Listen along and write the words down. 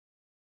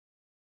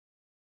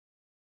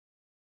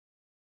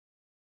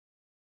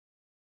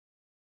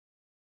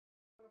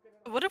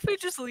What if we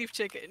just leave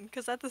chicken?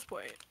 Because at this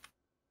point,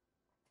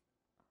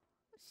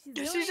 She's if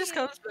doing she just it.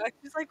 comes back,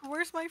 she's like,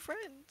 "Where's my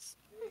friends?"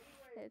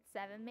 It's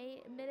 7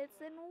 minutes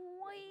and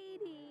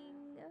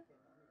waiting.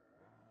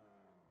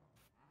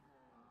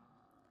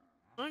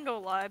 I'm not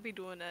gonna lie, I be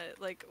doing that.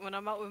 Like when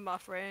I'm out with my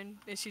friend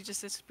and she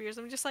just disappears,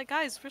 I'm just like,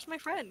 "Guys, where's my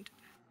friend?"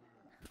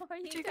 Who are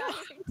you Where'd you go?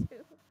 talking to?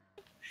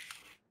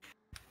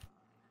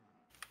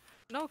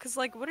 No, cause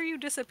like, what are you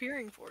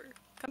disappearing for?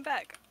 Come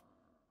back.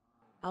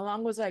 How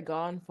long was I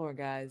gone for,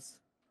 guys?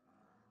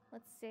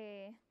 Let's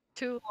see.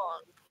 Too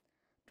long.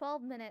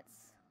 12 minutes.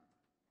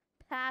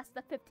 Past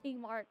the 15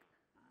 mark.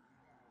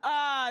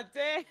 Ah,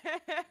 damn!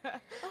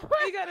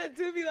 Why you gotta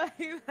do me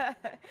like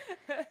that?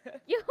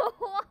 You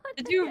want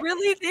Did you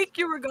really think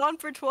you were gone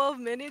for 12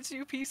 minutes,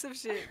 you piece of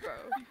shit,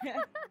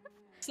 bro?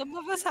 Some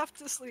of us have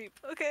to sleep,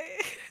 okay?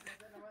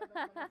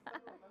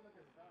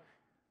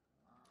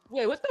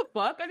 Wait, what the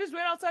fuck? I just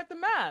ran outside the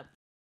map.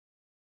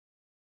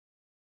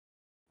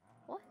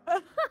 What?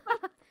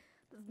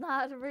 It's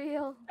not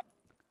real.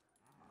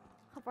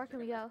 How far can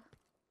we go?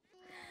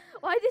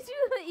 Why did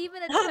you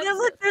even attempt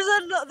to...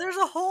 There's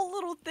a whole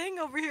little thing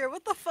over here.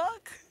 What the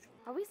fuck?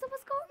 Are we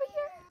supposed to go over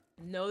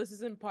here? No, this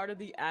isn't part of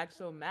the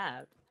actual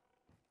map.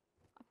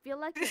 I feel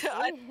like it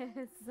I-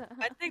 is.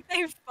 I think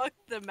they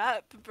fucked the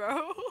map,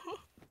 bro.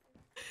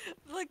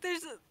 Like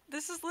this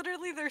is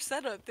literally their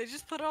setup. They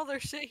just put all their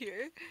shit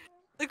here.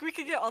 Like we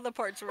could get all the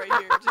parts right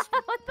here. Just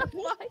What the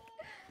fuck?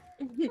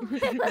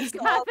 Wait, let's Just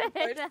grab all the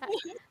it. parts.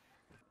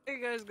 There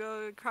you guys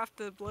go craft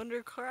the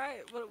blender cry.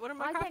 What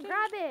am I I crafting? can't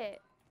grab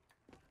it.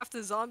 Craft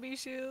the zombie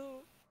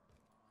shield.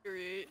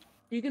 Great.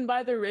 You can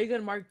buy the ray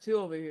gun Mark II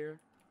over here.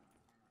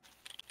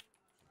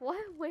 What?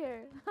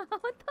 Where?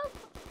 What the?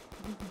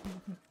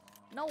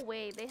 No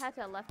way. They had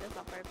to have left this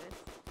on purpose.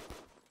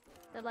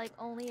 They're like,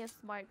 only a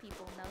smart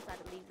people knows how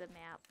to leave the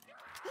map.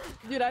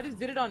 Dude, I just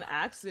did it on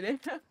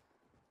accident.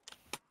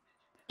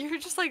 You're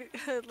just like,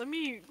 let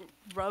me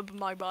rub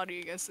my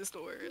body against this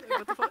door. Like,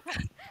 what the fuck?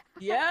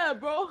 Yeah,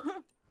 bro.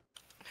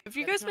 Have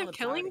you Gotta guys turn on been the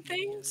power killing to get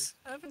in. things?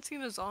 I haven't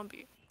seen a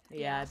zombie.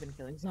 Yeah, I've been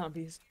killing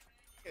zombies.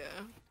 Yeah.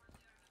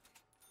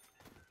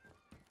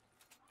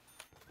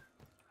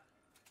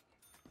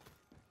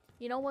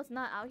 You know what's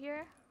not out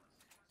here?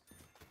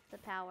 The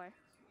power.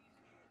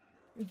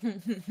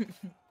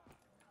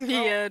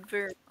 Yeah, it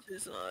very much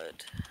is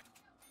not.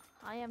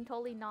 I am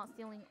totally not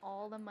stealing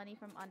all the money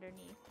from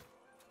underneath.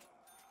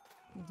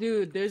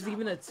 Dude, there's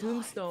even a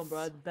tombstone,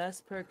 bro. The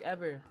best perk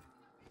ever.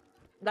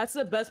 That's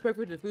the best perk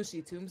for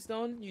Defushi.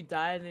 Tombstone. You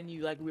die and then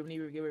you like when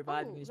you get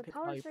revived, Oh, you just the pick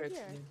up all your power's right perks.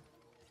 here. again.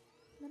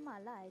 Then I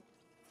lied.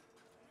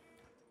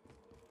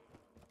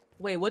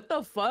 Wait, what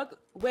the fuck?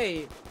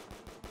 Wait.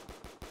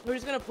 We're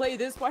just gonna play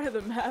this part of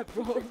the map,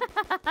 bro.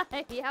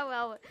 Yeah,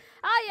 well.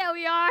 Oh, yeah,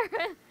 we are.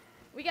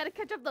 We gotta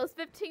catch up those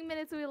 15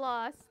 minutes we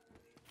lost.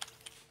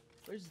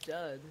 Where's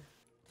Judd?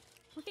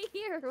 We're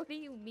here. What do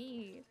you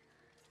mean?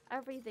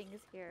 Everything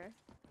is here.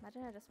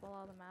 Imagine I just swallow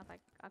all the map.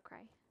 I'll cry.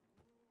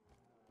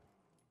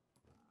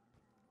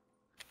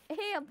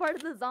 Hey, I'm part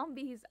of the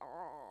zombies.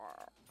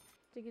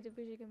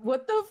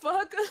 What the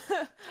fuck?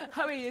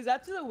 I mean, is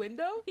that to the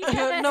window?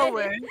 No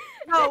way.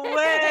 No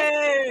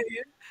way.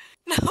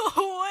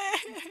 No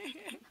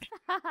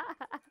way.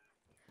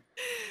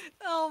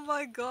 Oh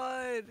my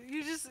god.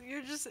 You're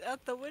just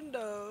at the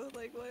window.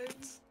 Like what?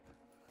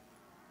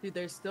 Dude,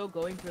 they're still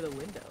going for the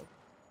window.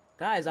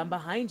 Guys, I'm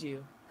behind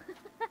you.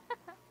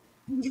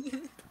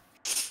 Hit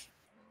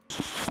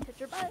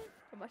your butt.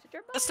 Hit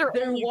your butt. That's their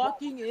They're only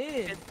walking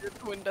in. at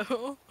this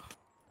window.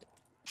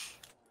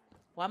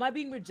 Why am I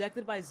being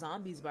rejected by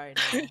zombies right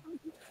now?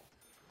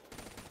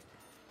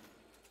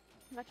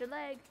 Got your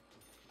leg.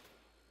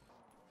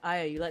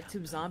 Aya, you let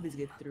 2 zombies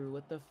get through.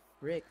 What the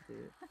frick,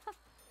 dude?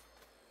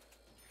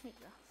 Hey,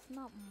 it's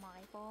not my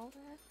fault.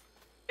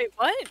 Wait,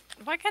 what?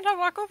 Why can't I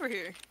walk over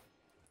here?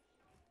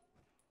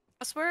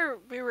 I swear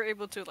we were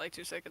able to like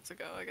 2 seconds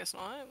ago. I guess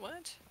not.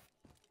 What?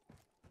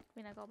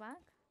 Can I go back?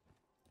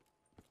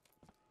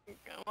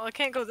 Well, I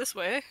can't go this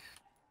way.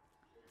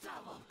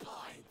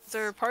 Is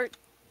there a part?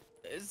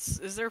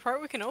 Is there a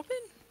part we can open?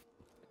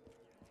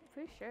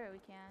 Pretty sure we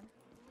can.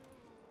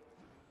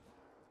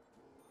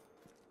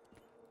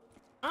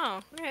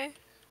 Oh, okay.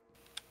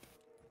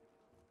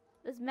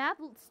 This map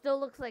still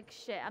looks like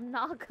shit. I'm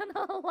not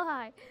gonna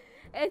lie.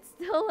 It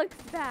still looks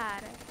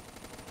bad.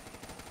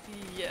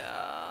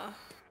 Yeah.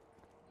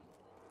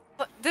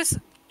 But this,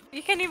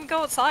 you can't even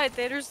go outside.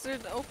 There's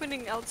an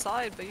opening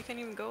outside, but you can't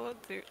even go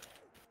out there.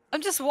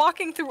 I'm just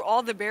walking through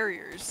all the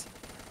barriers.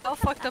 How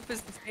fucked up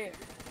is this game?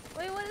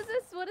 Wait, what is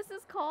this? What is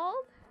this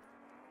called?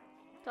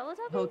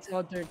 Teletubbies?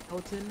 Hotel Der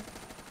Toten.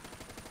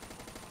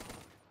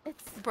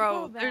 It's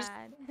Bro, so there's-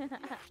 bad.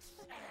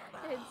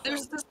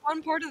 There's this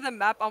one part of the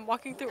map. I'm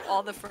walking through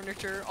all the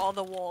furniture, all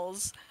the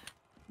walls.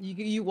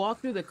 You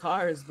walk through the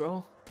cars,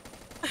 bro.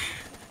 What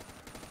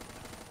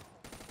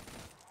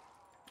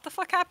the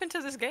fuck happened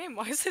to this game?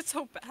 Why is it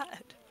so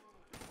bad?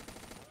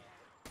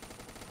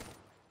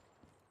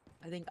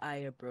 I think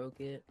Aya broke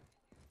it.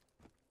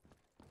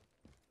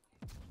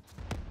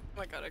 Oh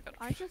my god, I got.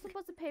 Aren't you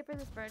supposed to pay for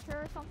this furniture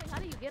or something? How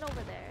do you get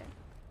over there?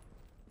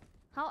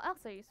 How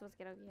else are you supposed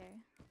to get over here?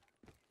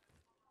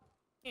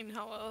 In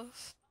how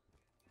else?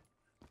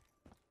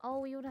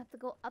 Oh, you would have to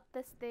go up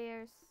the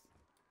stairs.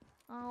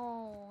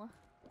 Oh.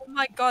 Oh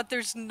my god,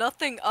 there's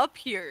nothing up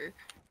here.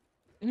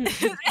 It's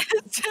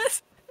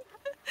just.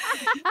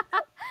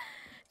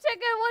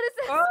 Chicken, what is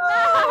this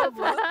Oh!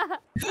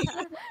 map?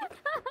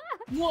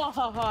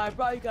 Mwahaha, I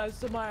brought you guys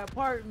to my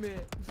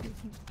apartment.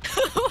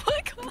 Oh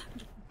my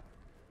god.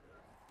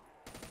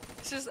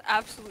 It's just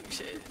absolute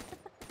shit.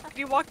 Did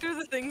you walk through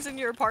the things in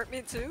your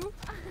apartment too?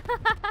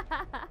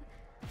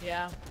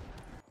 Yeah.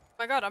 Oh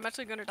my god, I'm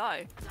actually gonna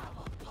die.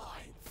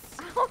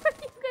 How are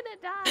you gonna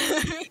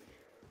die?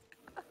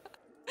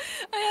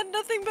 I had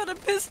nothing but a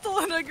pistol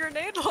and a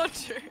grenade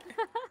launcher.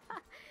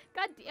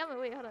 God damn it,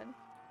 wait, hold on.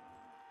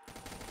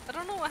 I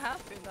don't know what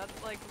happened.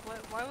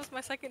 Why was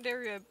my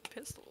secondary a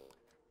pistol?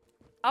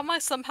 How am I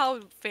somehow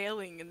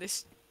failing in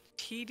this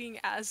cheating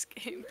ass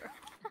game,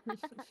 bro?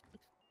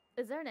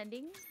 Is there an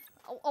ending?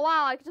 Oh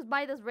wow, I could just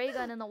buy this ray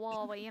gun in the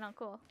wall, but you know,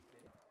 cool.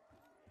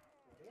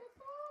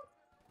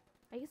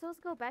 Are you supposed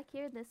to go back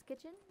here in this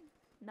kitchen?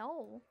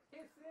 No.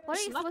 What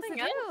are you supposed to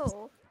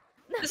do?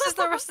 This is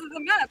the rest of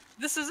the map.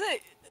 This is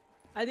it.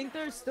 I think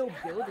they're still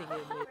building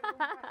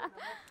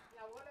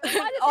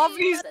it.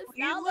 Obviously,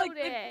 like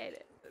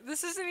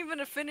this isn't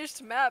even a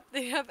finished map.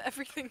 They have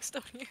everything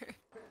still here.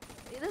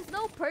 There's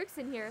no perks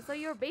in here, so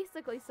you're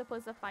basically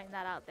supposed to find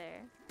that out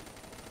there.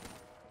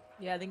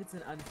 Yeah, I think it's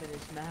an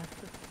unfinished map.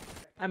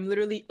 I'm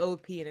literally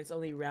OP and it's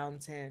only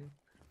round 10.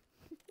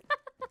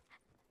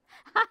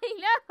 I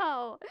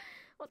know!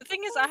 The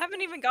thing is, I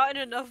haven't even gotten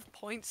enough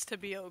points to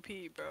be OP,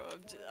 bro.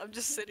 I'm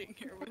just sitting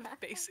here with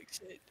basic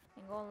shit.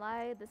 Ain't gonna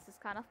lie, this is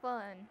kind of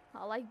fun.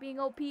 I like being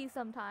OP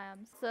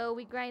sometimes. So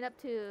we grind up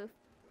to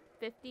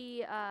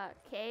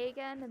 50k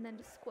again and then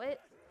just quit?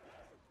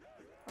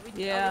 Are we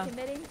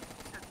committing?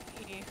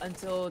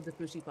 Until the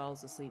Fushi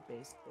falls asleep,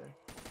 basically.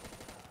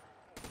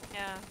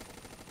 Yeah.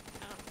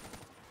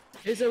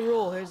 Here's a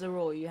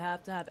rule, you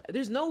have to have-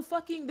 There's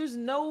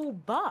no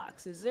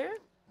box, is there?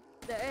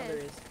 There is. Oh, there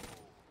is.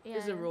 Yeah,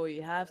 There's a rule,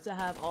 you have to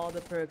have all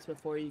the perks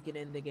before you can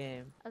end the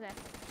game. Okay.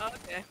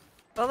 Okay.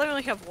 Well, I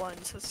only have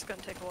one, so it's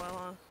gonna take a while,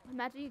 huh?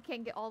 Imagine you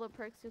can't get all the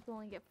perks, you can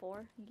only get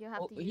 4. You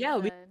have to use yeah,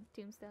 the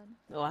tombstone.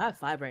 Oh, I have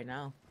 5 right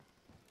now.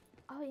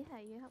 Oh yeah,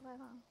 you have 5.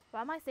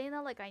 Why am I saying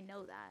that like I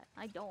know that?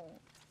 I don't.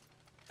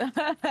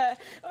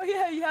 Oh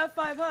yeah, you have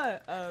 5, huh?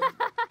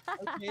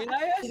 Okay,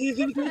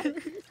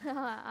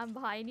 I'm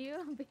behind you.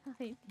 I'm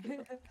behind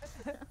you.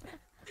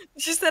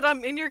 She said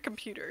I'm in your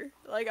computer.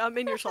 Like, I'm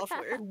in your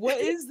software. What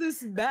is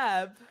this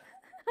map?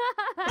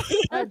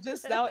 I've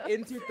just now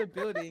entered the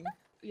building.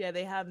 Yeah,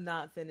 they have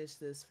not finished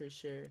this for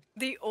sure.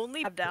 The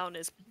only map down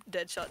is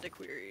Deadshot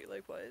DeQuery.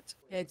 Like, what?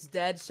 It's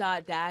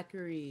Deadshot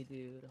Daiquiri,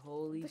 dude.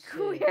 Holy shit.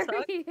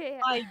 Query.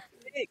 My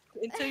dick.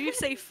 Until you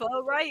say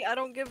pho right, I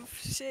don't give a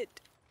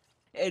shit.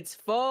 It's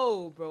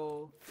faux,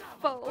 bro.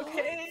 Faux.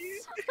 Okay.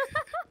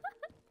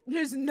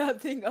 There's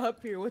nothing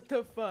up here. What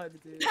the fuck,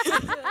 dude?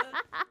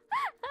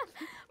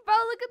 Bro,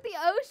 look at the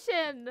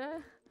ocean.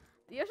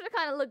 The ocean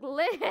kind of look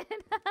lit.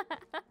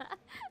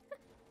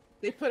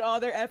 They put all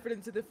their effort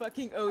into the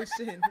fucking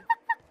ocean.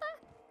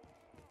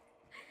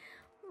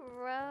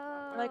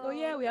 Bro. We're like, oh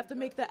yeah, we have to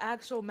make the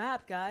actual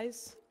map,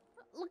 guys.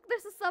 Look,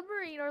 there's a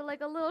submarine or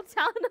like a little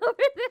town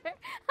over there.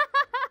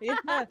 Yeah.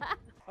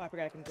 Oh, I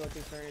forgot I can go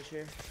through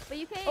furniture. But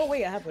you can't. Oh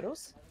wait, I have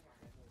widows.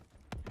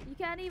 You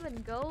can't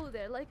even go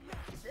there. Like,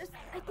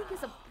 I think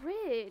it's a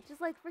bridge.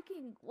 It's like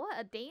freaking what?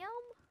 A dam?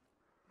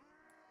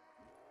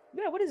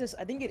 Yeah, what is this?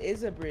 I think it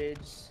is a bridge.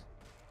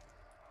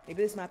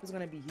 Maybe this map is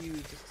gonna be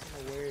huge. Just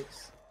in the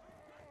words.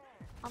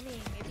 I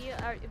mean,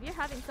 if you're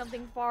having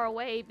something far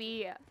away,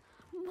 be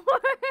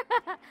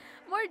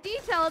more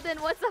detailed than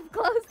what's up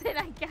close, then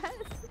I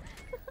guess.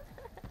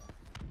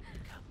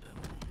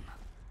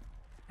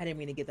 I didn't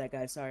mean to get that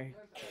guy. Sorry.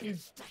 You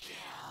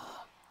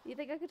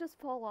think I could just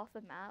fall off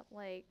the map?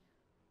 Like,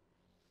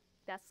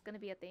 that's gonna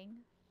be a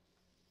thing?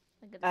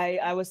 Like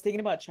I was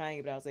thinking about trying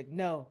it, but I was like,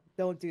 no,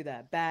 don't do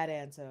that. Bad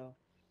Anto.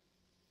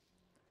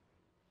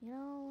 You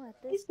know, at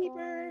this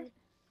point...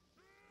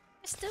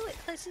 Just do it,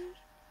 pussy.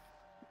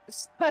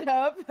 Shut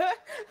up.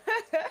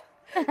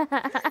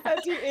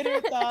 That's your inner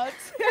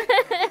thoughts.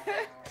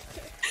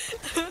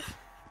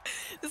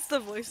 It's the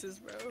voices,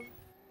 bro.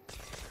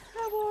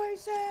 The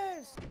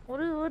voices! What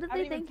do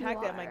they think you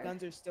are? That my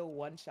guns are still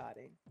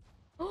one-shotting.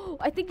 Oh,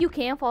 I think you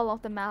can fall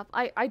off the map.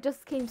 I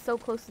just came so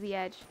close to the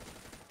edge.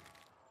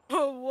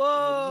 Oh,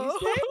 whoa!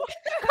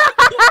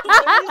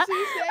 What did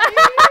you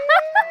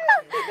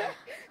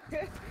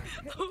say?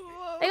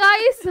 Hey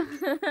guys!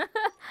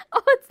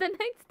 Oh, it's the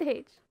next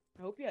stage.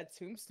 I hope you had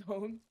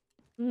tombstone.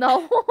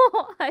 No,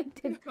 I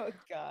didn't. Oh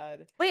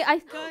god. Wait,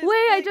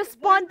 I just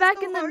spawned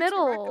back in the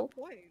middle.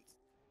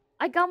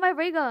 I got my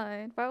ray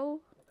gun,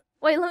 bro.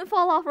 Wait, let me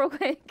fall off real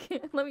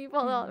quick. Let me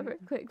fall off real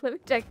quick. Let me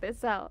check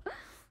this out.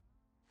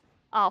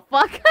 Oh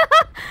fuck!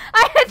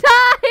 I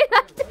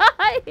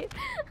died!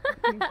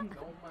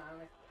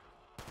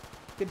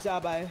 Good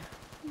job,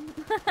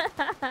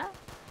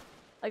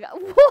 Like,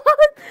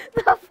 what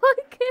the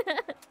fuck?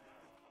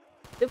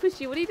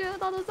 Pushy, what are you doing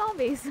with all those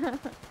zombies?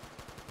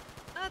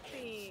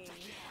 Nothing.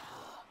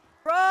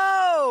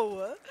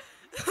 Bro!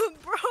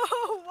 Bro,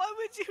 why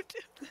would you do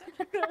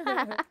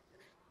that?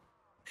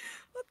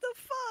 What the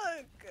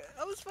fuck?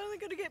 I was finally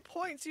gonna get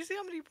points. You see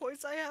how many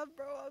points I have,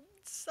 bro? I'm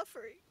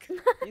suffering. You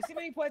see how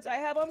many points I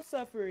have? I'm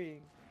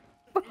suffering.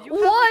 You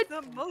What?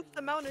 have like, the most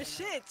amount of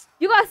shit.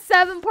 You got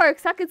 7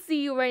 perks. I could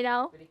see you right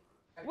now.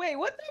 Wait,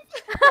 what the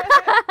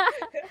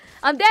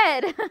I'm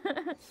dead.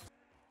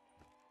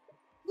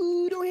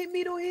 Ooh, don't hit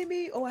me, don't hit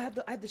me. Oh, I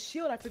have the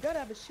shield. I forgot I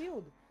have a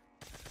shield.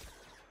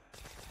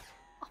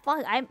 Oh,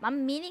 fuck,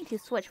 I'm meaning to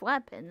switch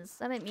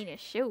weapons. I didn't mean to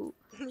shoot.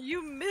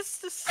 You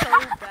missed so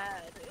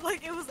bad.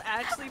 Like, it was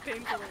actually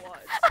painful to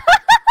watch.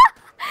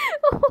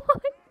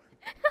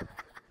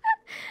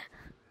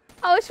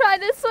 I was trying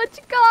to switch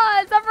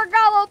guns. I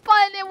forgot what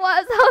button it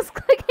was. I was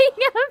clicking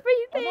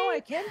everything. Oh no, I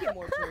can get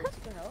more turrets.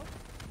 What the hell?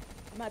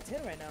 I'm at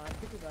 10 right now. I'm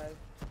 55.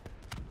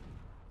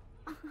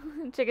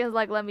 Chicken's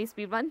like, let me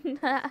speedrun.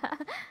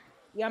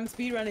 Yeah, I'm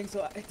speedrunning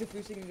so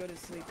Defushi can go to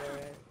sleep,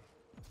 alright?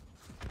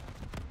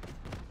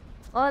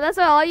 Oh, that's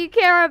all you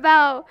care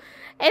about.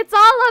 It's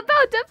all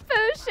about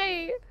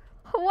Defushi.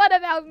 What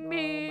about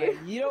me?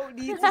 Oh, you don't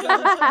need to go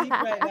to sleep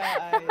right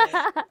now,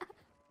 Aya.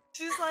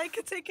 She's like,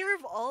 take care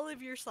of all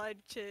of your side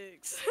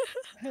chicks.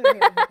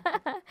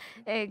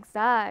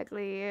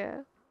 Exactly.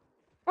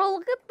 Bro,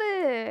 look at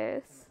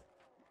this.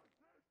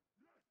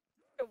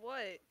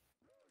 What?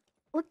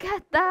 Look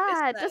at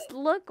that. that? Just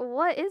look.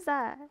 What is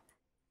that?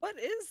 What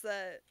is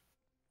that?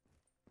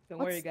 Don't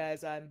What's- worry,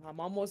 guys. I'm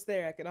almost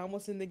there. I can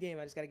almost end the game.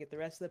 I just gotta get the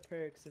rest of the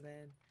perks and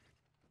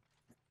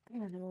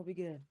then we'll be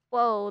good.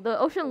 Whoa, the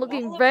ocean All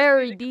looking of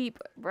very deep,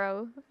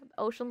 bro. The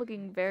ocean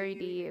looking very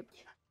deep.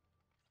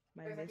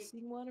 Am I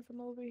missing one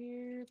from over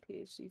here?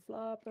 PhD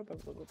flop.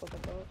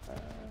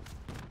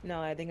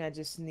 No, I think I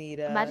just need.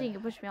 Imagine you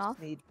can push me off.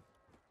 Need.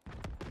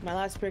 My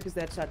last perk is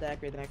that shot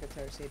dagger. Then I can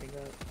start saving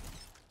up.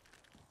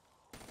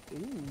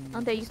 Ooh.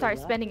 Until you so start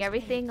lots spending of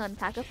everything on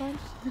Pack-a-Punch.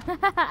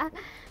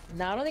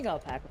 No, I don't think I'll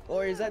pack.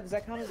 Or does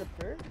that count as a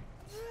perk?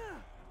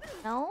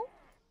 No?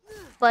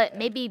 But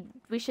maybe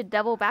we should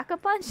double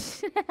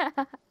Pack-a-Punch?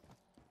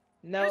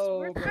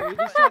 No, bro. We're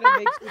just trying to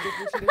make sure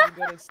that she doesn't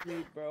go to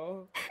sleep,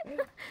 bro.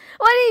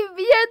 What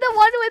do you're the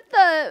one with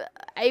the...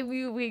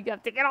 we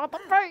have to get all the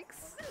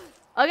perks.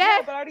 Okay?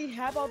 Yeah, but I already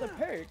have all the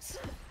perks.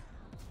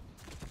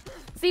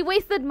 See,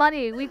 wasted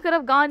money. We could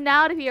have gone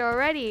out of here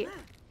already.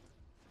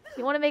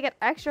 You want to make it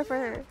extra for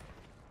her.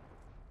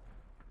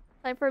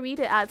 Time for me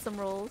to add some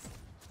rules.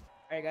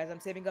 Alright, guys. I'm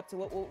saving up to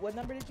what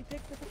number did you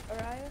pick for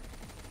Araya?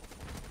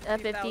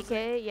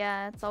 50k?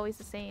 Yeah, it's always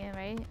the same,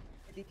 right?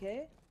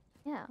 50k?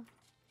 Yeah.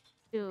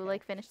 To,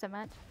 like, finish the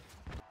match.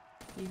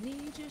 You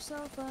need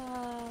yourself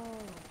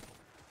out.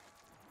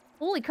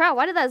 Holy crap,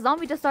 why did that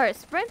zombie just start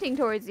sprinting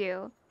towards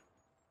you?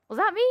 Was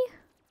that me?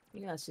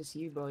 Yeah, it's just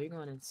you, bro. You're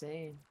going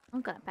insane.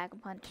 I'm gonna pack a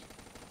punch.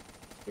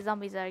 The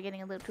zombies are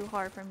getting a little too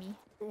hard for me.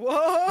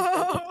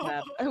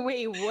 Whoa!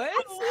 Wait,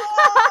 what?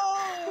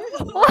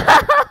 Whoa!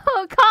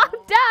 Whoa, calm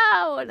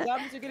down!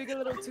 Zombies are gonna get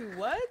a little too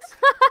what?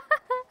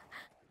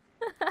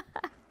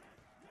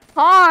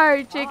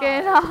 Hard,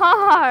 chicken,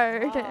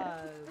 hard!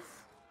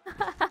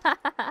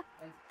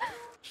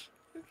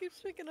 Who keeps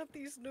picking up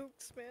these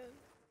nukes, man?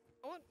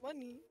 I want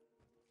money.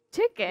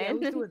 Yeah,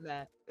 Chicken? who's doing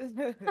that?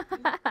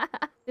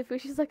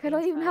 She's like, I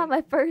don't even have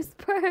my first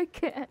perk.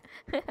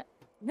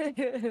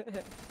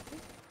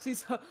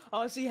 She's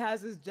all she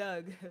has is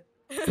jug.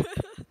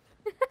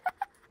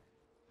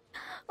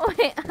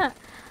 Wait,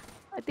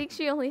 I think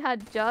she only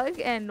had jug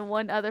and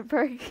one other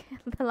perk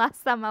the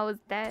last time I was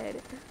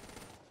dead.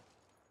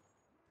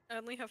 I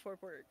only have 4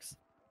 perks.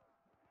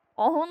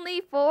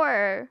 Only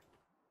 4.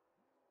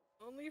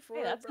 Only 4.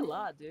 Hey, that's bro. a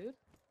lot, dude.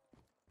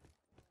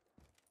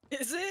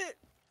 Is it?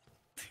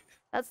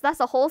 That's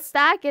a whole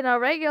stack in a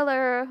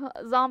regular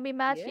zombie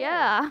match,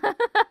 yeah.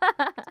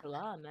 That's a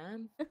lot,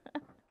 man. I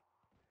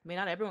mean,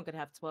 not everyone could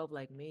have 12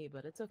 like me,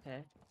 but it's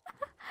okay.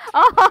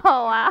 Oh,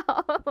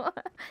 wow.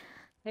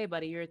 Hey,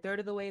 buddy, you're a third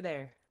of the way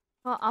there.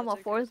 Well, I'm That's a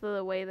okay. fourth of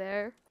the way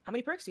there. How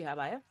many perks do you have,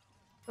 Aya?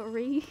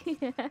 3.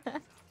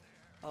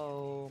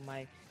 Oh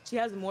my. She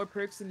has more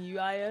perks than you,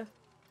 Aya.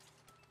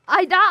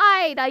 I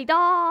died!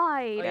 Oh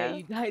yeah,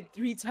 you died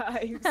 3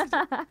 times.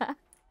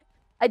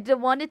 I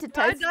wanted to I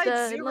test died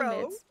the 0.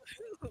 limits.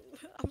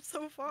 I'm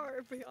so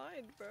far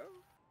behind, bro.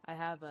 I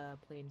have a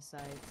plain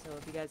sight, so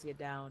if you guys get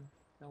down,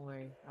 don't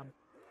worry. I'm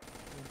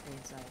in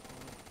plain sight.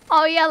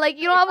 Oh yeah, like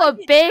you don't have a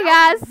big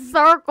ass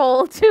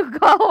circle to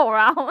go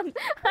around.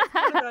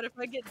 Oh god, if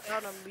I get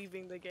down, I'm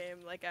leaving the game.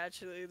 Like,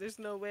 actually, there's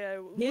no way I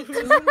will. Get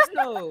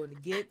Tombstone.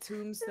 Get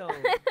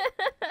Tombstone.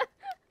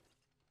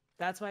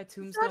 That's why It's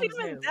Tombstone not is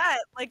even there. that.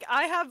 Like,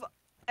 I have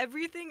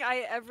everything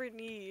I ever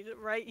need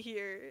right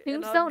here.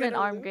 Tombstone and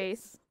gonna arm lose.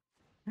 grace.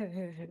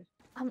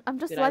 I'm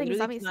just Dude, I letting literally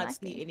zombies cannot smack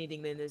see me.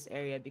 anything in this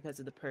area because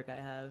of the perk I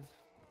have.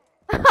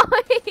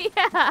 Oh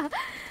yeah.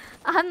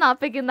 I'm not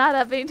picking that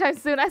up anytime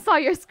soon. I saw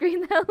your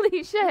screen.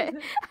 Holy shit.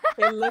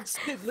 It looks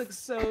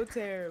so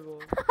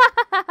terrible.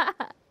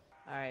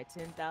 Alright,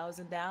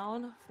 10,000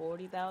 down,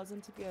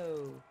 40,000 to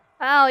go.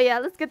 Oh yeah,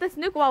 let's get this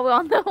nuke while we're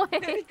on the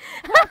way.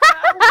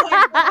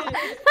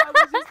 I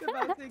was just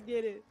about to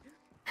get it.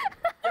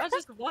 Y'all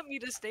just want me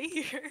to stay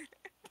here.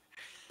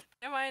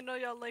 Damn, I didn't know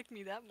y'all like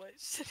me that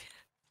much.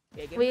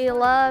 Yeah, get in the We corner,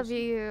 love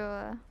Yoshi.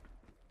 you.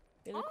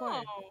 Get in the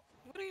corner. Oh,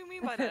 what do you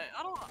mean by that?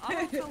 I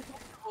don't feel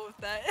comfortable with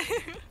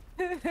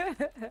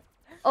that.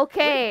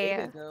 Okay. Where'd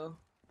David go?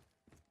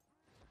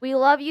 We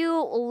love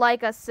you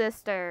like a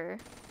sister.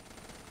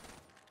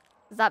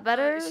 Is that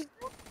better? Is she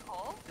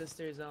tall?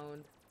 Sister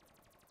zoned.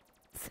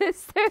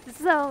 Sister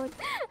zone.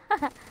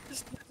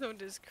 This zone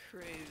is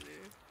crazy.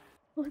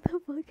 What the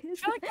fuck I is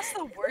feel like that's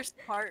the worst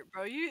part,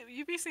 bro.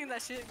 You be seeing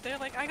that shit. They're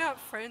like, I got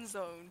friend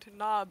zoned.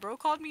 Nah, bro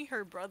called me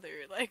her brother.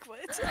 Like,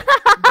 what?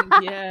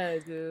 Yeah,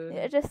 dude.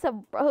 You're just a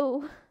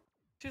bro.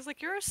 She was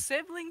like, you're a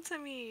sibling to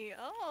me.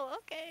 Oh,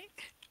 okay.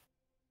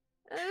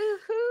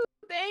 Ooh,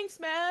 thanks,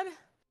 man.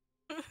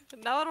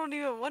 Now I don't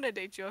even want to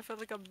date you. I feel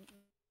like I'm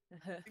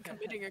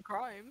committing a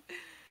crime.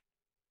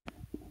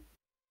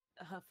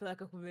 I feel like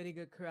I'm committing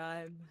a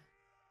crime.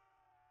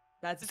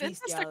 That's Is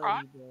incest a bestiality,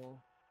 crime? bro.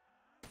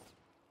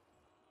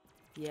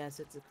 Yes,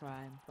 it's a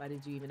crime. Why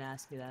did you even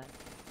ask me that?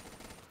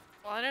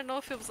 Well, I didn't know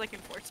if it was like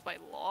enforced by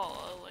law.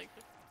 Like,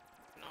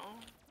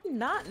 no.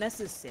 Not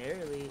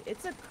necessarily.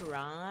 It's a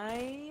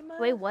crime.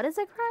 Wait, what is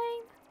a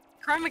crime?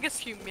 Crime against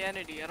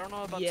humanity. I don't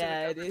know about to the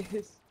Yeah, it government.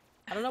 is.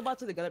 I don't know about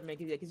to the government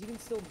because you can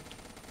still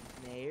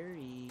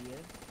marry.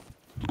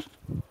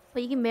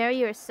 Wait, you can marry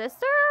your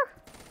sister?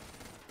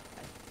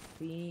 I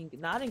think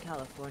not in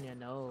California,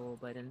 no,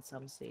 but in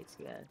some states,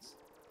 yes.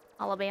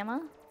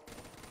 Alabama?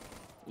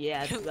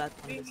 Yeah, that's one of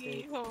the Sweet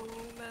states. home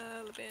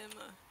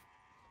Alabama.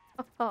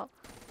 Oh.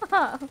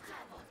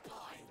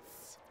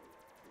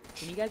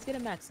 Can you guys get a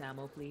max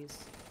ammo, please?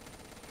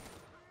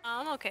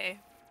 I'm okay.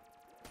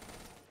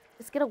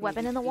 Just get a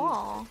weapon in the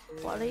wall.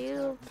 What are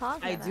you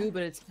talking I about? do,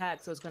 but it's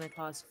taxed, so it's gonna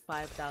cost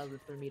 5,000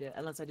 for me to,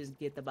 unless I just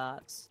get the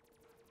box.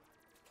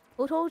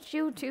 Who told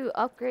you to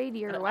upgrade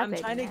your But weapon? I'm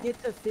trying to man?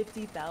 get to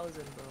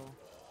 50,000,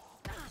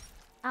 bro.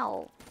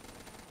 Ow.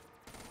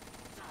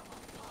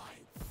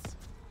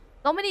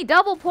 So many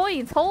double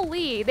points,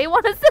 holy! They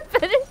want us to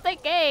finish the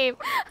game!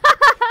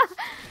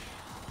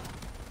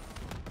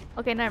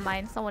 Okay, never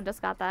mind. Someone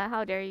just got that.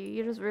 How dare you?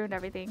 You just ruined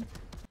everything.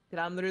 Cause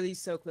I'm literally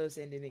so close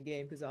to ending the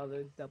game because all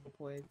the double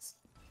points.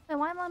 Wait,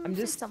 why am I I'm missing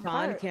just some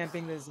spawn parts?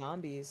 camping the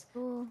zombies.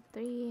 2,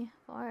 3,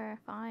 4,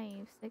 5,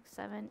 6,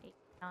 7, 8,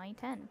 9,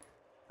 10,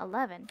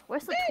 11.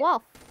 Where's the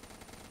 12th?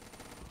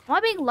 Am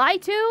I being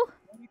lied to?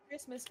 Merry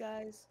Christmas,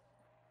 guys.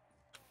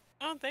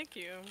 Oh, thank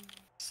you.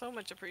 So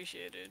much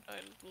appreciated. I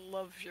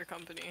love your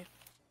company.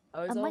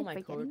 I was I'm, all like, my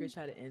forgetting. coworkers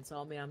try to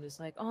insult me. I'm just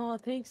like, oh,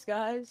 thanks,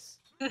 guys.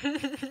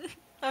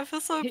 I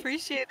feel so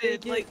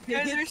appreciated. Like, you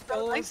guys are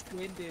so nice.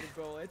 offended,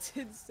 bro. It's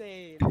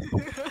insane.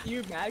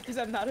 You're mad because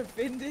I'm not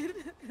offended?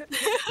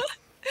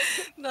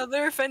 No,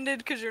 they're offended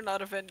because you're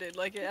not offended.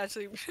 Like, it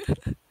actually.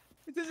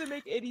 It doesn't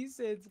make any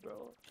sense,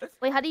 bro.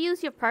 Wait, how do you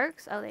use your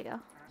perks? Oh, there you go.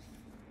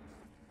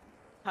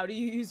 How do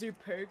you use your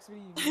perks?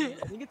 What do you mean?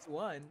 I think it's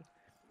one.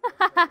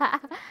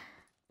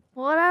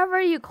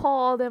 Whatever you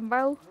call them,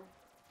 bro.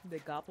 The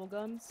gopple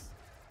gums.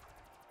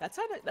 That's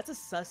a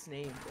sus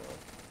name, bro.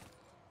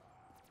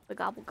 The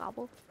gobble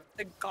gobble.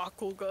 The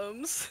goggle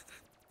gums.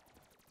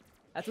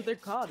 That's what they're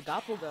called,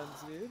 gopple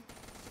gums, dude.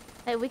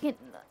 Hey, we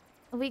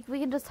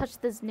can just touch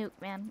this nuke,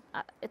 man.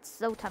 It's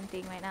so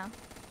tempting right now.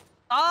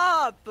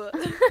 Stop!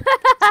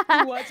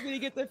 She wants me to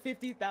get the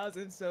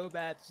 50,000 so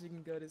bad she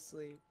can go to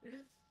sleep.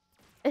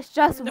 It's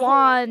just No.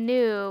 one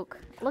nuke.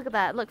 Look at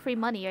that. Look, free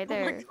money right Oh my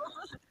there.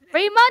 God.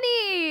 Free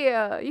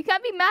money! You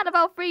can't be mad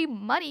about free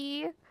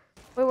money.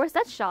 Wait, where's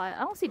that shot?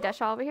 I don't see that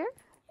shot over here.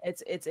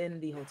 It's in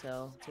the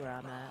hotel. It's where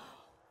I'm at.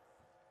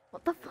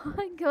 What the fuck?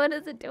 What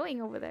is it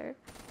doing over there?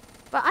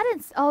 But I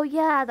didn't. Oh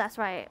yeah, that's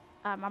right.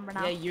 I remember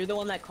now. Yeah, you're the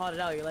one that called it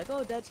out. You're like,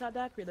 oh, Deadshot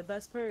Daiquiri, the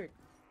best perk.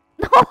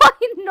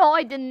 No,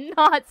 I did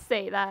not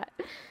say that.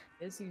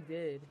 Yes, you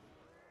did.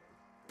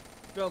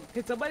 Bro,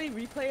 can somebody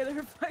replay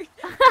their fight?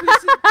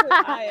 This is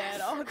what I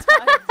at all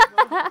times,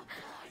 bro.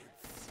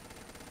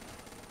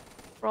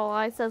 Bro,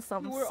 I said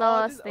some We're all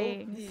sus just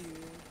things. OP.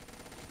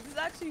 This is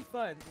actually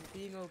fun, just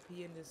being OP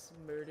and just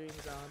murdering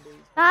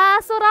zombies.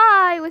 That's what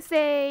I would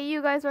say.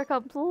 You guys were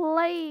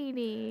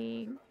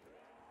complaining.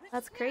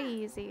 That's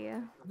crazy.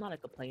 I'm not a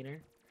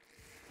complainer.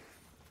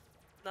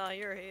 Nah,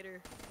 you're a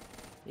hater.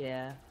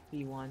 Yeah,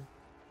 B1.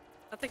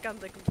 I think I'm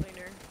the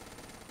complainer.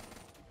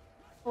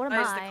 What am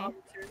Nice, the I?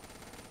 commenter.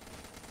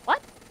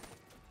 What?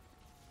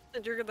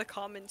 And you're the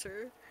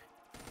commenter.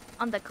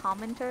 On the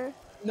commenter?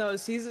 No,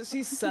 she's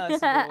sus,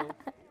 bro.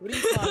 What do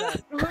you call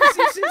that?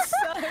 She's just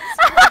sus,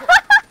 bro.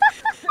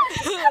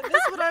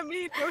 That's what I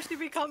mean, bro. She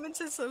be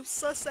commenting some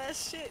sus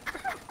ass shit,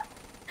 bro.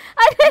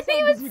 I didn't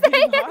Sounds even like say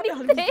you're getting hard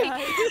on me, anything.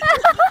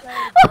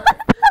 guys.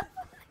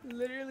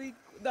 Literally,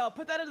 no,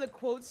 put that in the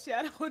quotes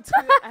channel to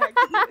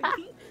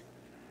actually.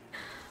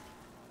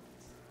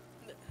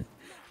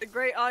 The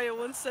great Aya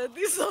once said,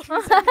 "These zombies are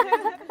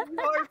really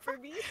hard for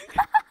me."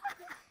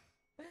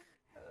 Oh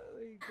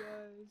my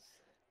gosh.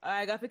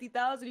 Alright, I got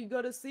 50,000. You can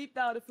go to sleep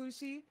now,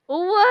 Fushi.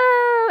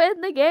 Whoa!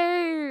 In the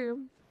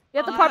game. You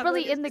have to I have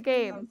properly like end the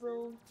game.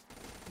 Bro.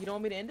 You don't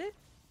want me to end it?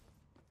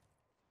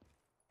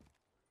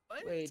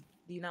 What? Wait,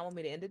 do you not want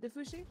me to end it,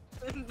 Fushi?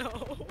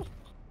 No.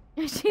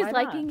 She's Why not?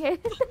 liking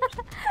it.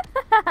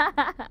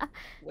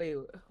 Wait,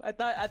 I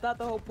thought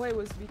the whole point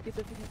was we get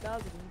to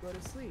 50,000 and you go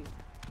to sleep.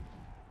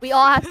 We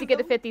all have to get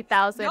to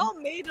 50,000. Y'all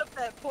made up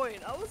that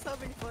point. I was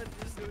having fun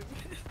just doing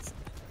this.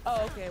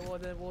 Oh, okay. Well,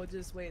 then we'll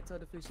just wait until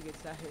the Fushi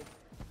gets tired.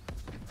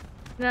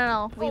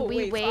 No, we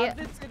wait. wait. So I've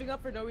been saving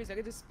up for no reason. I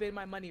could just spend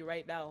my money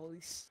right now.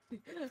 Holy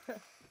shit.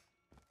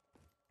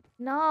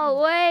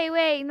 No,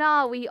 wait,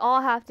 no. We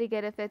all have to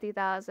get to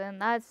 50,000.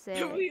 That's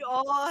it. We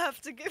all have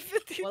to get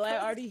 50. Well, I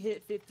already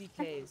hit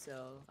 50K,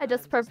 so. I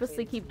just I'm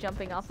purposely waiting keep to-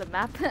 jumping off the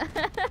map.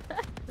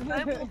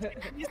 I will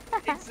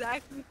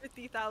exactly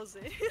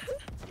 50,000.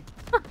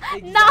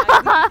 Exactly. No!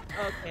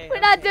 Okay. We're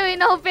not okay. doing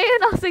no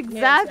Vanos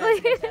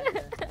exactly.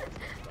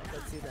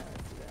 Let's do that.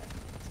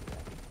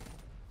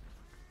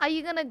 Are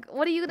you gonna?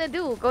 What are you gonna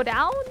do? Go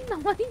down?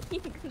 What are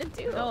you gonna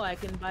do? No, I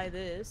can buy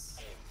this,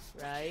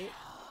 right?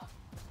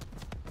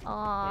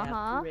 I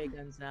have 2 ray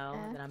guns now,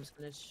 Yeah. and I'm just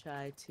gonna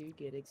try to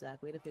get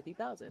exactly to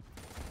 50,000.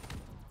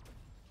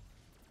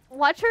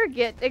 Watch her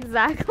get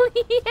exactly.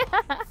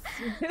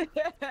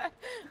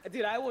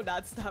 Dude, I will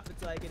not stop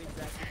until I get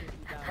exactly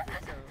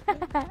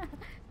 50,000.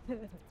 So.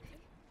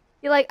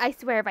 You're like, I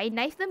swear, if I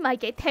knife them, I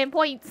get 10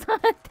 points.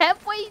 10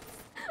 points.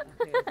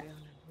 Okay.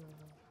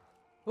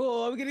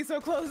 Oh, I'm getting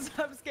so close.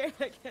 I'm scared.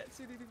 I can't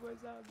shoot any more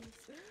zombies.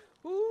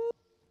 Ooh.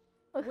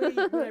 Wait,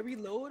 when I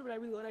reload,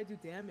 I do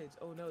damage.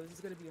 Oh no, this is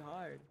gonna be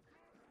hard.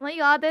 Well, you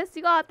got this.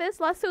 You got this.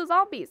 Last 2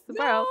 zombies, bro.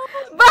 No!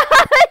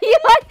 But you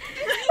like.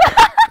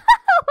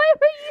 Why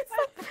were you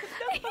so?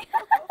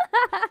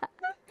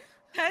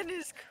 10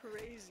 is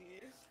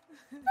crazy.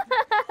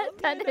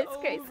 10 is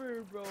crazy.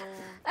 Over, bro.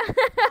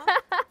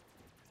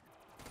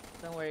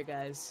 Don't worry,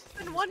 guys.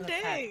 In I'm one just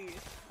gonna pack. day.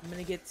 I'm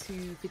gonna get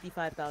to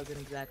 55,000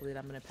 exactly, and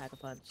I'm gonna pack a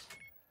punch.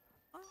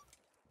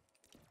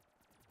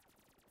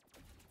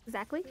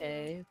 Exactly.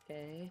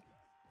 Okay.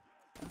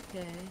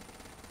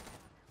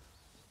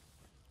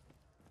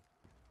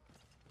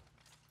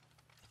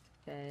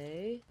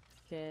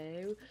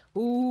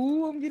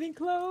 Ooh, I'm getting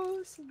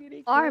close.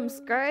 Arms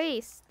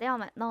grace.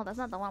 Damn it. No, that's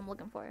not the one I'm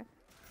looking for.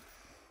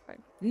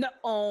 No,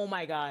 oh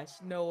my gosh,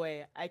 no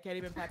way. I can't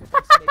even pack a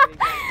punch to make it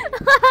exactly.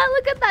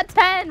 Look at that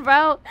 10,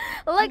 bro.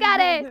 Look at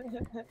it.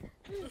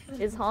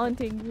 It's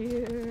haunting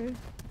here.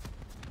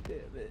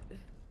 Damn it.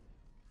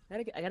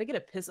 I gotta get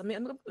a pistol. I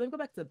mean, let me go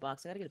back to the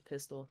box. I gotta get a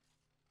pistol.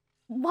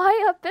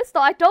 Why a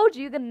pistol? I told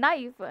you can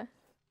knife.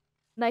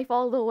 Knife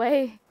all the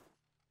way.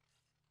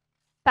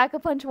 Pack a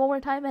punch one more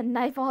time and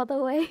knife all the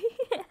way.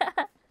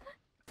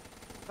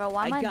 Bro,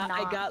 why am I not?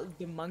 I got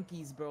the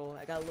monkeys, bro.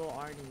 I got little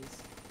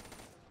Arnie's.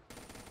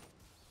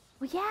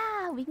 Oh,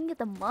 yeah, we can get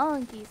the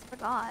monkeys.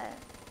 Forgot.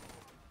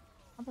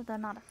 I thought they're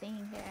not a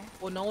thing here.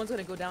 Well, no one's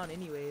gonna go down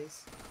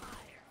anyways.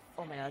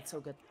 Oh my god, that's so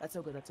good. That's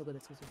so good.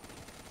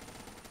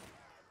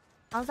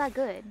 How's that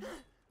good?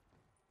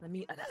 I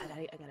got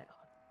it.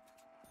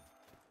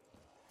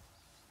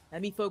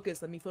 Let me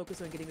focus on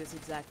getting this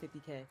exact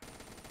 50K.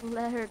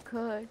 Let her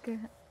cook.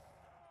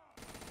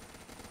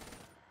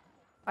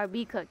 Or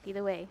be cooked,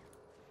 either way.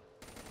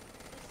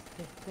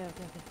 Okay.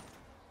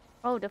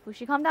 Oh,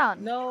 Dafushi, calm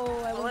down. No,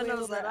 All I wait a know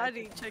little is that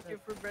bit. I eat chicken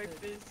for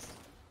breakfast.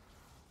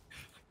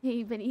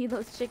 You've been eating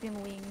those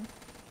chicken wings.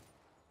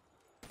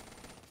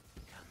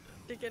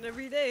 Chicken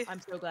every day. I'm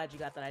so glad you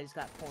got that. I just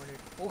got cornered.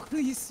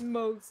 Holy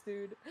smokes,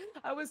 dude.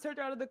 I was turned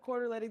around in the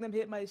corner letting them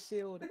hit my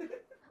shield.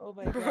 Oh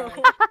my god.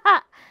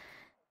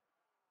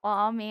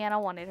 Oh man, I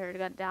wanted her to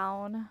get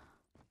down.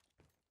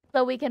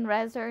 So we can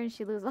res her and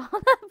she loses all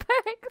the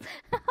perks.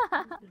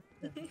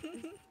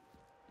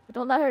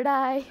 Don't let her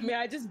die. I mean,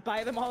 I just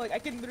buy them all. Like, I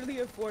can literally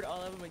afford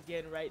all of them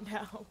again right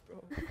now,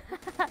 bro.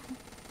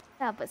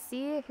 Yeah, but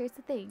see, here's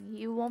the thing.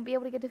 You won't be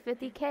able to get to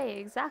 50K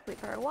exactly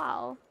for a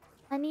while.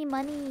 I need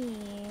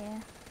money.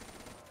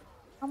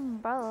 I'm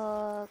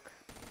broke.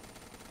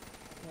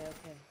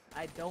 Okay.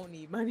 I don't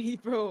need money,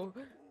 bro.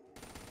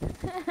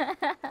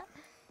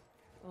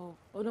 Oh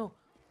no.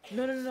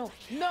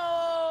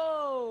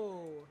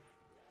 No!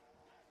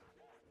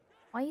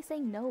 Why are you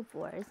saying no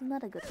for? Isn't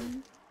that a good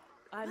thing?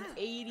 I'm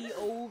 80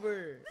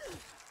 over.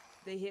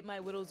 They hit my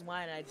widow's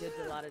wine and I did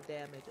a lot of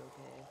damage,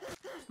 okay?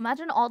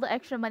 Imagine all the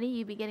extra money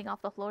you'd be getting off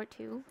the floor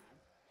too.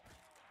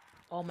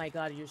 Oh my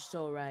god, you're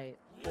so right.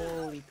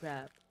 Holy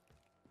crap.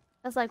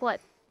 That's like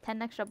what,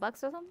 10 extra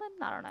bucks or something?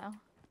 I don't know.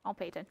 I'll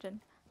pay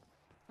attention.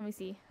 Let me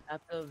see. I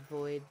have to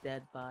avoid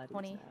dead bodies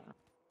 20. now.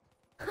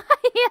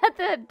 You have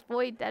to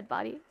avoid dead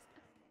bodies.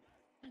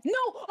 No!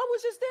 I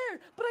was just there!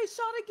 But I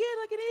shot again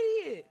like an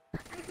idiot!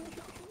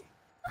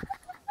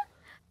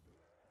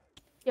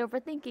 You're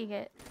overthinking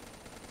it.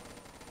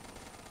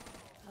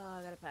 Oh,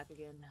 I gotta pack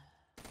again.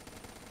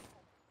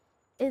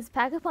 Is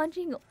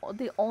pack-a-punching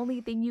the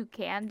only thing you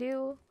can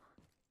do?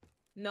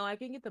 No, I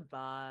can get the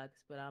box,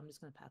 but I'm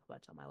just gonna pack a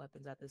bunch on my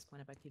weapons at this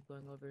point if I keep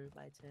going over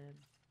by 10.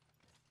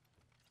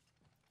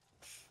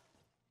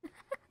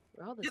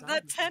 Where are all the Yeah,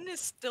 that zombies 10 at? is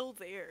still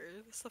there.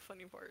 That's the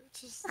funny part.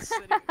 It's just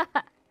sitting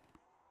there.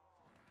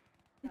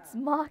 It's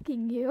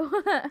mocking you.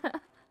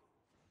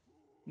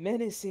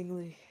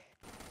 Menacingly.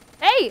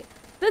 Hey!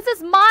 This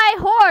is my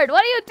horde!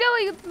 What are you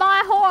doing with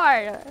my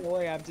horde?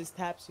 Boy, I'm just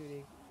tap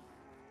shooting.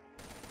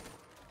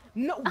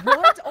 No,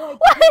 what? Oh,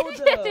 What I did killed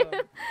you them.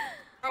 do?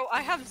 Bro,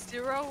 I have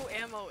 0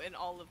 ammo in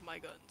all of my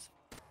guns.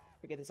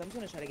 Forget this. I'm just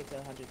gonna try to get to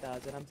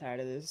 100,000. I'm tired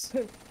of this.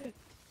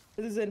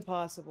 This is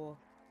impossible.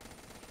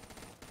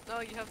 No,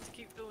 you have to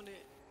keep doing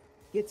it.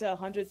 Get to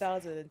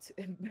 100,000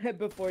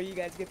 before you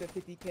guys get to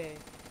 50K.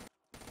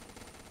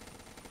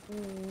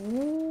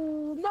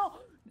 Ooh, no!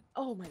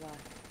 Oh my god.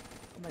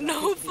 Oh my god.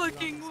 No please forgive me on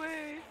fucking this.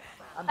 way.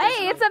 I'm Hey,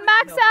 dying. it's a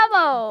max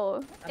ammo!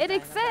 I'm It dying, I'm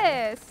dying.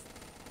 exists!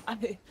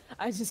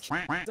 I just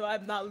can't, so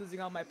I'm not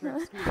losing all my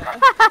perks. Screw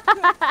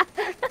that.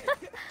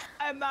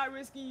 I'm not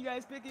risking you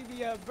guys picking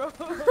me up, bro.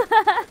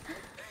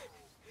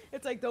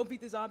 It's like, don't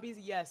beat the zombies.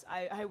 Yes,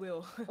 I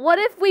will. What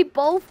if we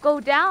both go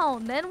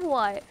down? Then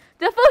what?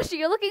 Defushi,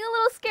 you're looking a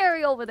little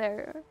scary over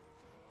there.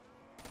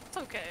 It's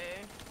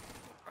okay.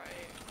 Right.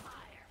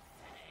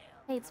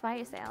 Hey, it's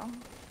fire sale.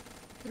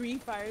 3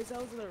 fire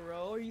cells in a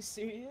row? Are you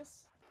serious?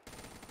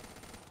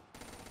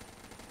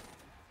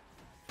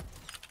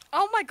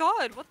 Oh my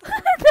god, what the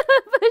fuck?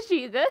 Defushi,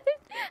 you good?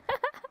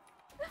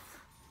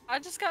 I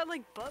just got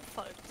like butt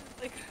fucked.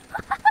 Like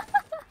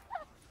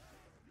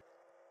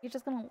You're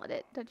just gonna let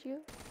it touch you?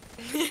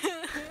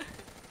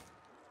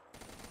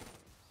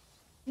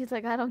 He's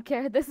like, I don't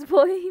care at this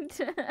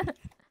point.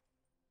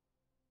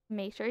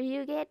 Make sure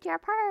you get your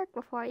perk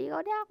before you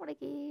go down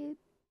again.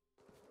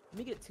 Let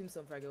me get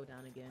tombstone before I go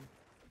down again.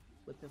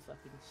 With the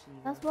fucking Shiva.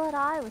 That's what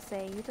I was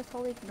saying. You just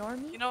totally ignore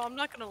me? You know, I'm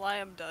not gonna lie,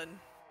 I'm done.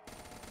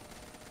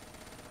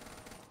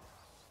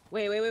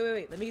 Wait.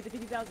 Let me get the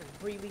 50,000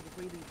 before you leave,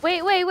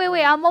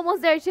 Wait. I'm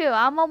almost there too.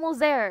 I'm almost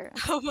there.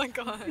 Oh my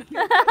god. I'm so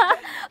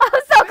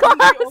I'm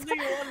the close. only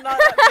one not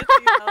at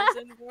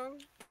 50,000, bro.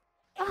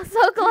 I'm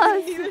so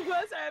close. Neither of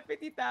us are at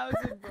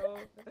 50,000, bro.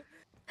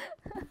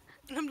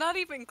 I'm not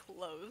even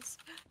close.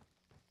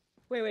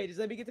 Wait, just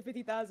let me get to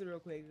 50,000 real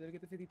quick. Let me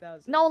get to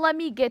 50,000. No, let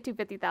me get to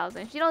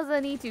 50,000. She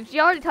doesn't need to. She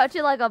already touched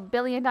it like a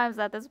billion times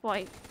at this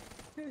point.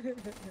 Alright,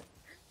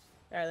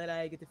 let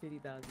I get to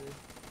 50,000.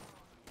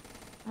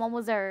 I'm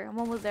almost there. I'm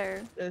almost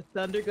there. The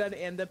thunder gun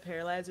and the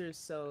paralyzer is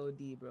so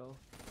D, bro.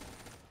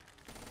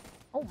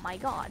 Oh my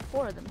god,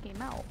 4 of them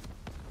came out.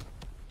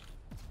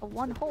 A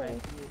one hole. Right here,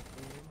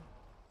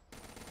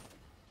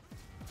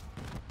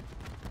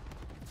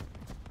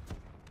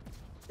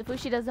 The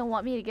Fushi doesn't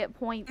want me to get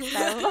points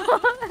though.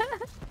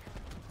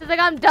 She's like,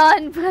 I'm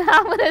done, but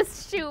I'm gonna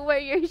shoot where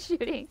you're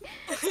shooting.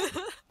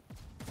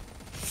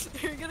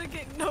 You're gonna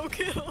get no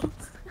kills.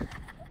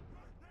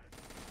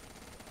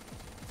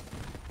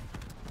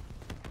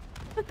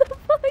 What the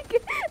fuck? Does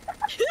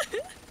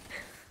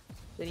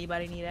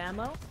anybody need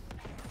ammo?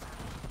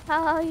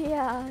 Oh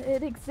yeah,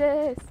 it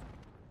exists.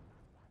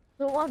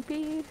 The One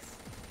Piece.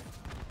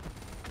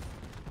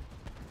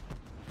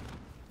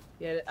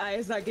 Yeah, I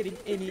is not getting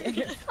any. What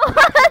the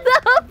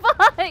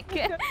fuck?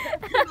 You're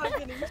not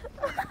getting...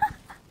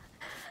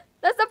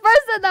 That's the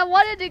person that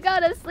wanted to go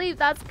to sleep.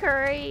 That's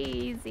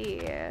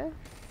crazy.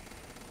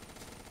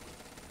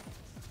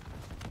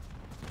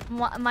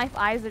 My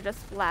eyes are just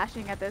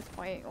flashing at this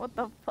point. What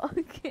the fuck?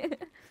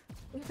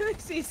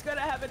 She's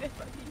gonna have a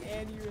fucking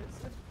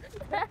aneurysm.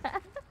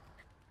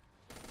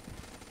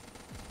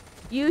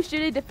 You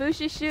shooting,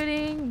 Defushi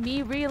shooting,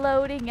 me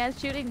reloading and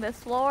shooting this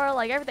floor,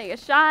 like everything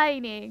is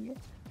shining.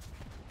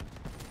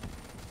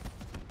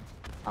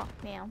 Oh,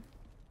 damn.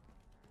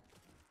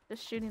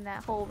 Just shooting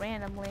that hole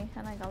randomly,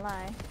 I'm not gonna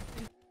lie.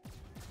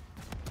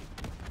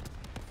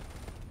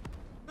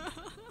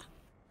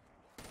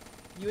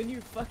 You and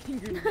your fucking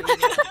grenade.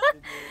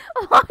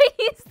 Why are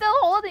you still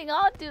holding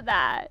on to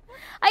that?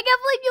 I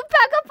can't believe you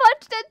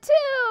pack-a-punched it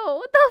too!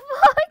 What the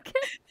fuck?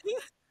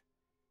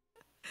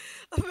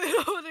 I've been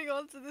holding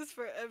on to this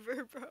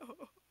forever,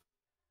 bro.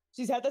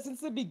 She's had that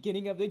since the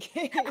beginning of the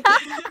game.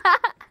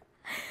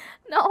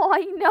 No,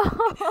 I know.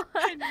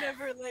 I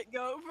never let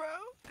go, bro.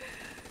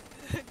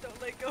 Don't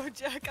let go,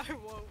 Jack. I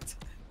won't.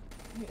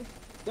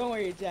 Don't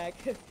worry, Jack.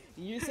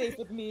 You're safe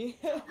with me.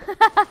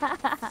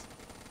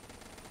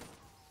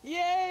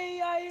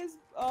 Yay! You're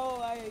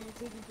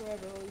taking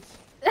forever. Holy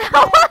shit.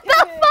 What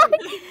the fuck?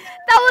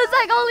 That was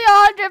like only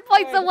 100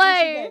 points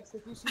away.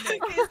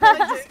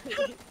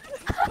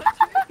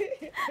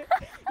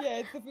 Yeah,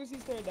 it's the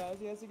Fushi's turn now.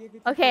 She has to get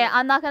 50. Okay,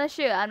 I'm not gonna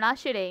shoot. I'm not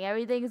shooting.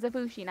 Everything is a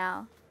Fushi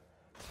now.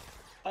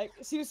 Like,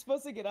 she was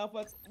supposed to get off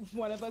once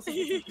one of us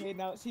hit 50K.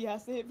 Now she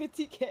has to hit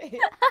 50K.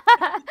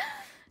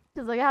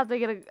 She's like,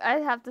 I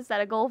have to set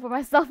a goal for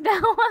myself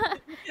now.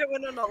 Yeah,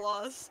 win on a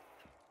loss.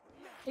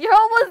 You're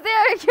almost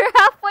there. You're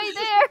halfway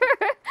there.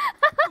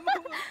 I'm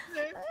almost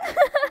there.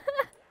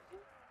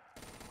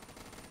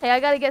 Hey, I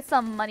gotta get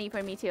some money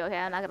for me too. Okay,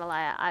 I'm not gonna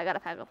lie. I gotta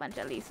pack a punch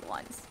at least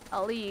once.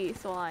 At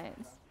least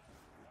once.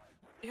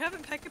 You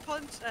haven't pack a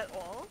punch at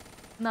all?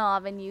 No,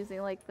 I've been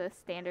using like the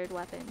standard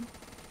weapon.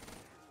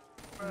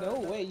 No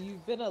way,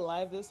 you've been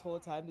alive this whole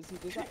time to see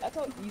this. That's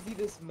how easy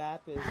this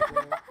map is,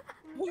 bro.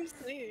 I'm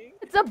saying.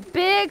 It's a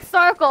big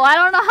circle. I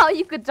don't know how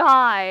you could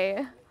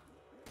die.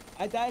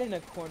 I died in a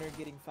corner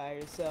getting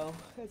fired, so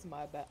that's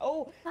my bad.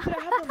 Oh, but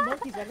I have the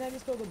monkeys. Why did I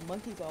just throw the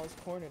monkeys while I was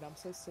cornered? I'm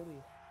so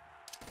silly.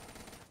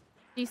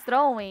 She's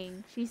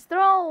throwing. She's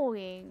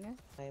throwing.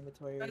 My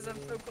inventory. Guys, I'm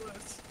so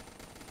close.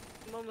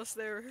 I'm almost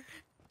there.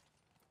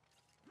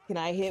 Can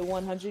I hit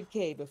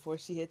 100K before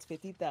she hits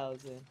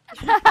 50,000?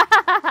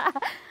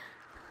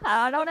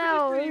 I don't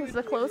know. It was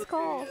a close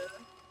call.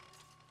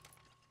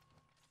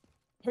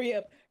 Hurry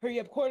up,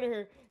 corner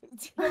her.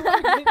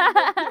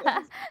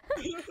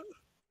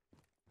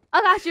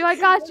 I got you. I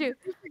got you.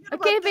 I'm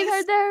keeping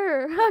her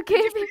there. I'm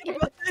keeping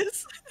her.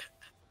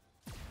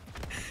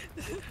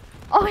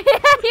 Oh yeah,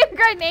 your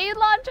grenade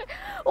launcher.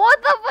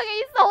 What the fuck are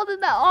you holding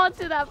that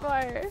onto that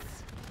part?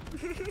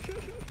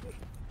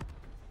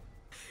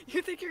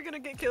 You think you're gonna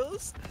get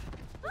kills?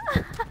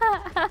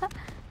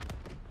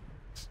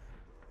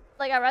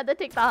 Like I'd rather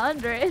take the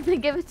 100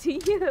 than give it to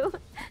you.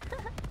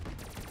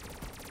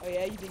 Oh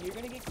yeah, you think you're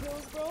gonna get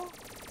kills, bro?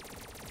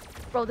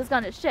 Bro, this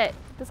gun is shit.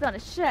 This gun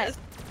is shit. Yes.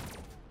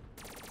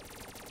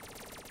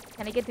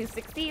 Can I get to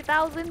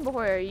 60,000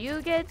 before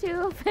you get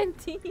to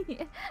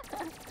 50?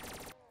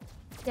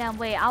 Damn,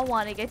 wait, I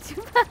want to get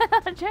to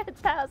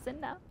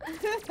 100,000 now. We're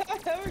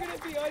gonna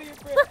be on here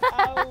for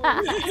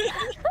hours.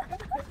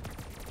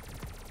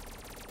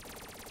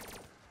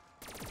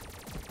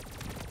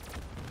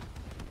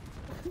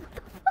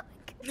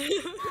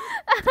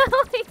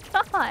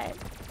 Oh my god.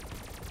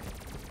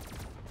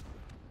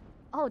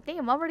 Oh damn,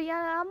 I'm already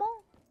out of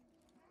ammo?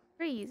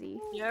 Crazy.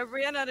 Yeah, I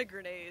ran out of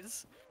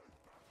grenades.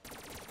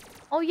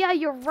 Oh yeah,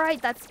 you're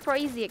right, that's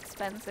crazy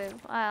expensive.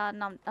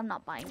 No, I'm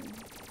not buying.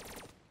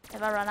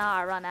 If I run out,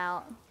 I run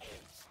out.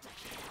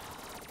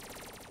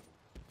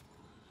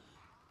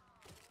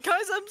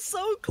 Guys, I'm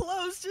so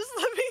close, just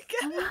let me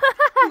get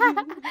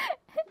it.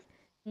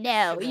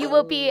 No, you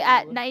will be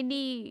at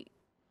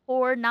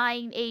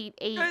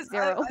 94,98880. Guys,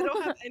 I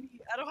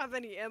don't have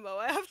any ammo.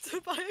 I have to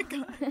buy a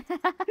gun.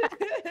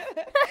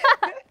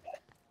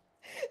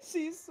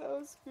 She's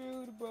so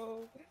screwed,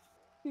 bro.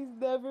 She's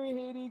never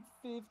hitting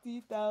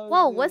 50,000.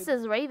 Whoa, what's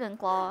this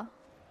Ravenclaw?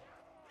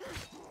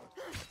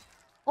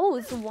 Oh,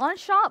 it's one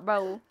shot,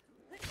 bro.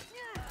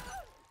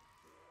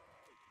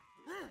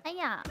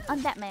 Yeah,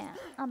 I'm Batman.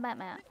 I'm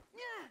Batman.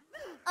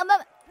 I'm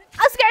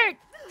scared.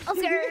 I'm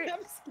scared.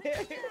 I'm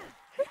scared.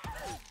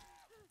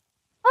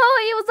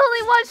 Oh, he was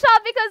only one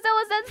shot because it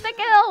was instant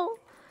kill.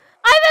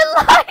 I've been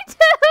lied to.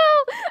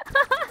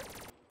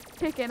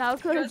 Chicken, how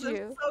could Guys, you?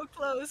 I'm so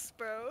close,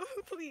 bro.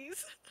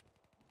 Please.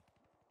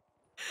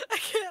 I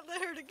can't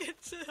let her to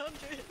get to 100.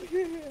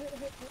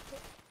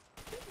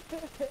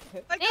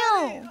 I got it!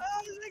 Oh,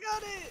 I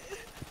got it!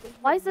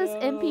 Why is this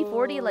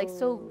MP40 like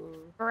so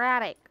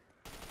sporadic?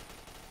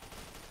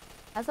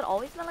 Has it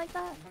always been like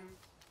that?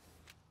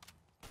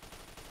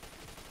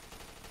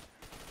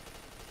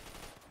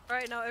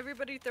 Alright, now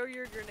everybody throw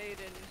your grenade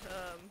in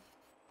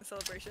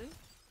celebration.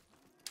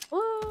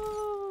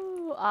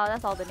 Ooh! Oh,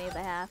 that's all the names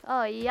I have.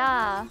 Oh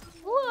yeah!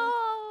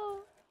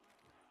 Whoa!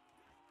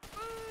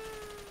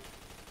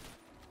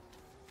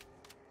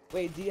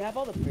 Wait, do you have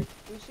all the perks,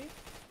 Lucy?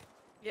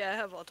 Yeah, I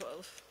have all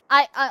 12.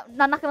 I'm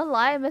not gonna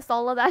lie, I missed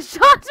all of that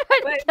shot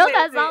trying to kill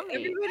that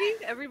zombie.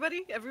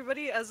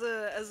 Everybody, as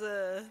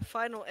a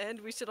final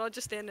end, we should all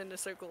just stand in a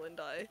circle and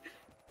die.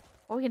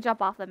 Or we can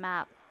jump off the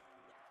map.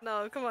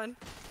 No, come on.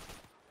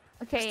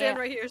 Okay, Just stand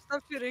right here.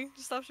 Stop shooting.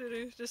 Just stop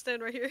shooting. Just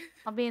stand right here.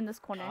 I'll be in this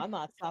corner. No, I'm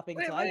not stopping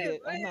until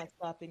I'm not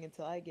stopping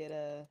until I get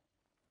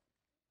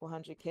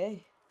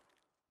 100K.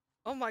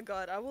 Oh my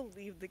god, I will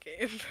leave the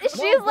game.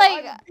 She's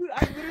like, dude,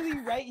 I'm literally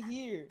right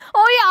here.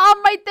 oh yeah,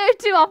 I'm right there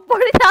too. I'm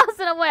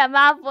 40,000 away. I'm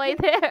halfway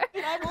there.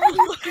 I'm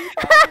only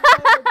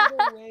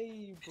 2,000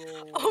 away,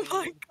 bro. Oh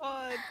my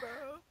god,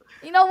 bro.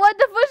 You know what?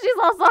 The bush is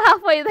also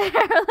halfway there.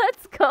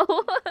 Let's go.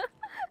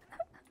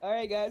 All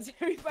right, guys,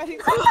 everybody.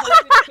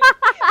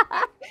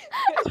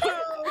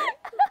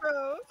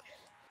 Bro.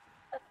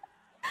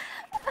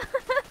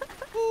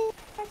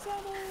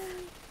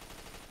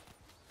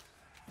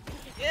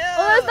 Yeah.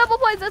 Oh, there's double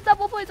points. There's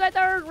double points right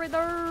there. Right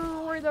there.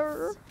 Right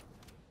there. Oh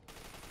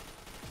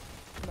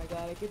my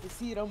god, I get to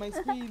see it on my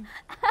screen.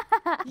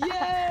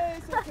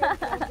 Yes.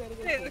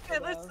 Okay,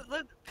 let's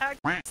pack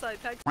side.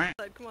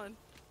 Come on.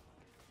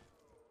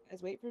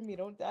 Guys, wait for me.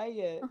 Don't die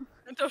yet.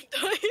 Don't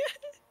die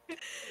yet.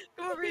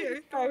 Come over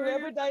here. Come Alright, over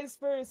whoever here. dies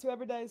first.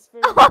 Whoever dies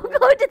first. Oh, I'm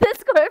going to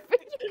Discord for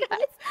you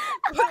guys.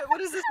 What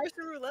is this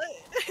Russian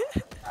roulette?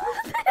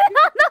 No,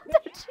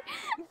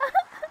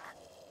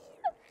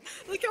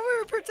 Look how we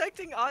were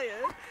protecting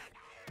Aya.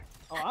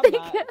 Oh, I'm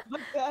not.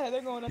 Look at that.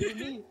 They're going after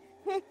me.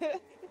 Oh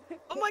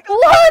my god.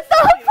 What the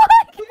fuck? What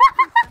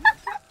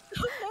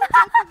the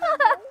fuck?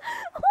 I'm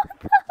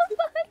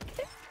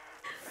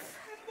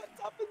on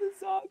top of the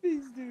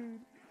zombies, dude.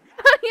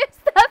 You're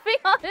stepping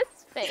on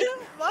his face.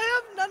 Why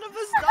have none of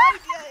us died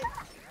yet?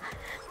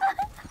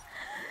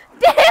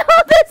 Damn,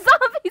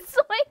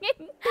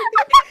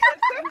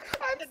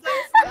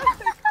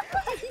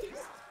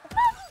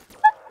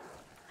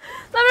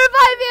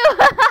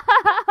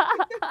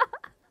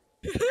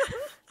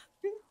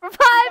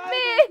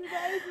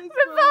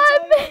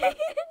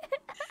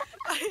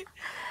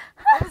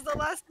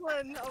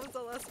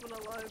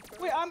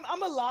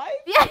 I'm alive?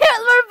 Yeah,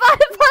 you're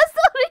revived. Plus,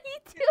 what are you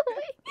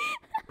doing?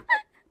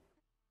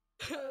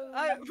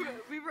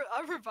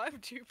 I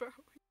revived you, bro.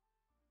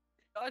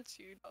 Got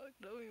you, dog.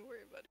 Don't even worry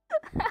about it.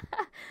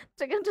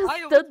 Chicken just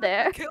I stood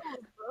there. Killed,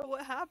 bro.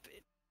 What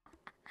happened?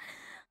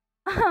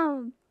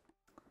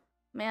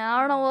 Man, I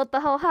don't know what the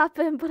hell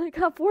happened, but I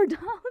got 4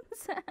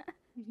 downs.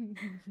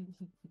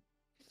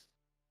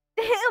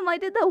 Damn, I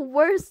did the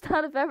worst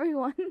out of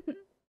everyone.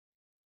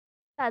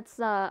 That's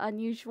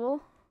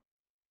unusual.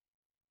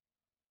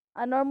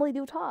 I normally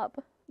do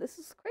top. This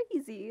is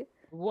crazy.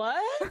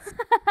 What?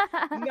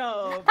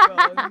 No,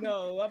 bro,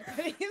 no. I'm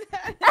putting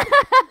that.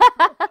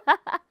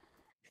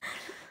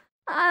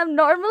 I'm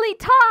normally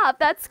top.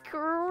 That's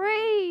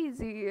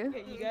crazy.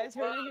 Okay, you guys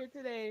heard it here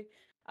today.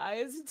 I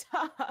is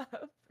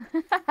top.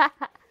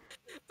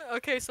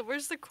 Okay, so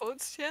where's the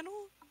quotes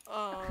channel?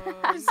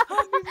 The zombies are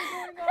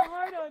going all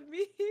hard on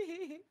me.